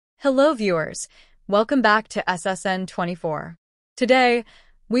Hello viewers, welcome back to SSN 24. Today,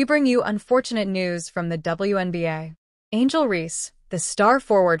 we bring you unfortunate news from the WNBA. Angel Reese, the star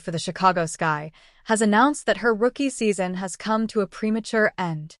forward for the Chicago Sky, has announced that her rookie season has come to a premature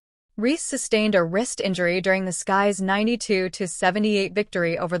end. Reese sustained a wrist injury during the Sky's 92-78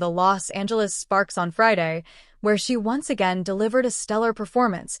 victory over the Los Angeles Sparks on Friday, where she once again delivered a stellar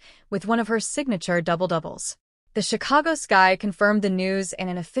performance with one of her signature double-doubles. The Chicago Sky confirmed the news in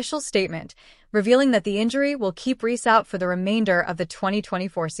an official statement, revealing that the injury will keep Reese out for the remainder of the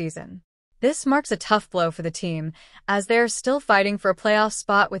 2024 season. This marks a tough blow for the team, as they are still fighting for a playoff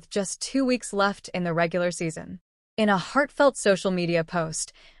spot with just 2 weeks left in the regular season. In a heartfelt social media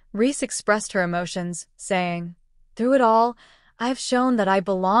post, Reese expressed her emotions, saying, "Through it all, I have shown that I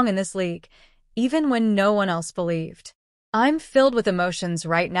belong in this league, even when no one else believed. I'm filled with emotions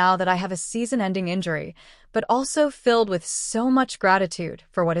right now that I have a season-ending injury, but also filled with so much gratitude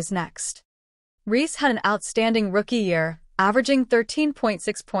for what is next." Reese had an outstanding rookie year, averaging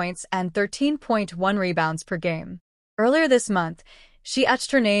 13.6 points and 13.1 rebounds per game. Earlier this month, she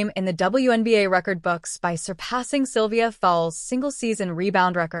etched her name in the WNBA record books by surpassing Sylvia Fowles' single-season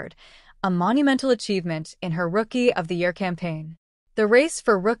rebound record, a monumental achievement in her Rookie of the Year campaign. The race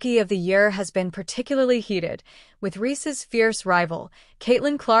for Rookie of the Year has been particularly heated, with Reese's fierce rival,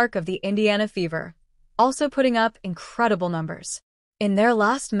 Caitlin Clark of the Indiana Fever, also putting up incredible numbers. In their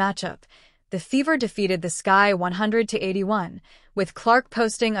last matchup, the Fever defeated the Sky 100-81, with Clark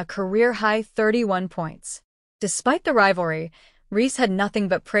posting a career-high 31 points. Despite the rivalry, Reese had nothing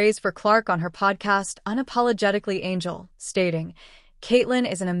but praise for Clark on her podcast Unapologetically Angel, stating, "Caitlin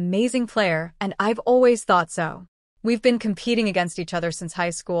is an amazing player, and I've always thought so. We've been competing against each other since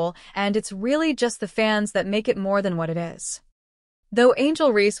high school, and it's really just the fans that make it more than what it is." Though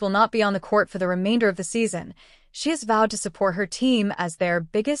Angel Reese will not be on the court for the remainder of the season, she has vowed to support her team as their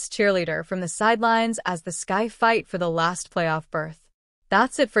biggest cheerleader from the sidelines as the Sky fight for the last playoff berth.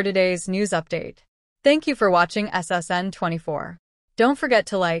 That's it for today's news update. Thank you for watching SSN 24. Don't forget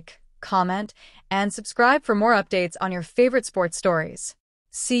to like, comment, and subscribe for more updates on your favorite sports stories.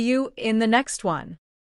 See you in the next one.